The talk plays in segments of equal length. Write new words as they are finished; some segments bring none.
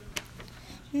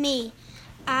Me.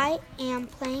 I am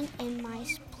playing in my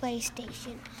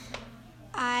PlayStation.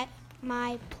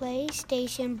 My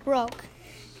PlayStation broke.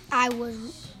 I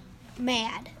was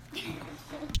mad.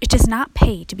 It does not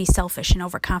pay to be selfish and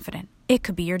overconfident. It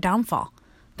could be your downfall.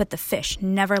 But the fish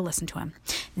never listened to him.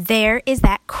 There is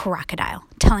that crocodile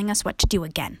telling us what to do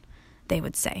again, they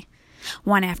would say.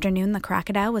 One afternoon, the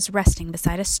crocodile was resting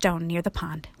beside a stone near the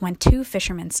pond when two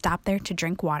fishermen stopped there to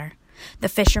drink water. The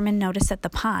fishermen noticed that the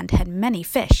pond had many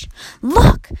fish.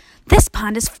 "Look, this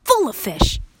pond is full of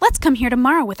fish. Let's come here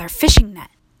tomorrow with our fishing net,"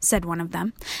 said one of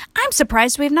them. "I'm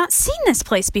surprised we have not seen this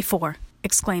place before,"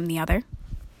 exclaimed the other.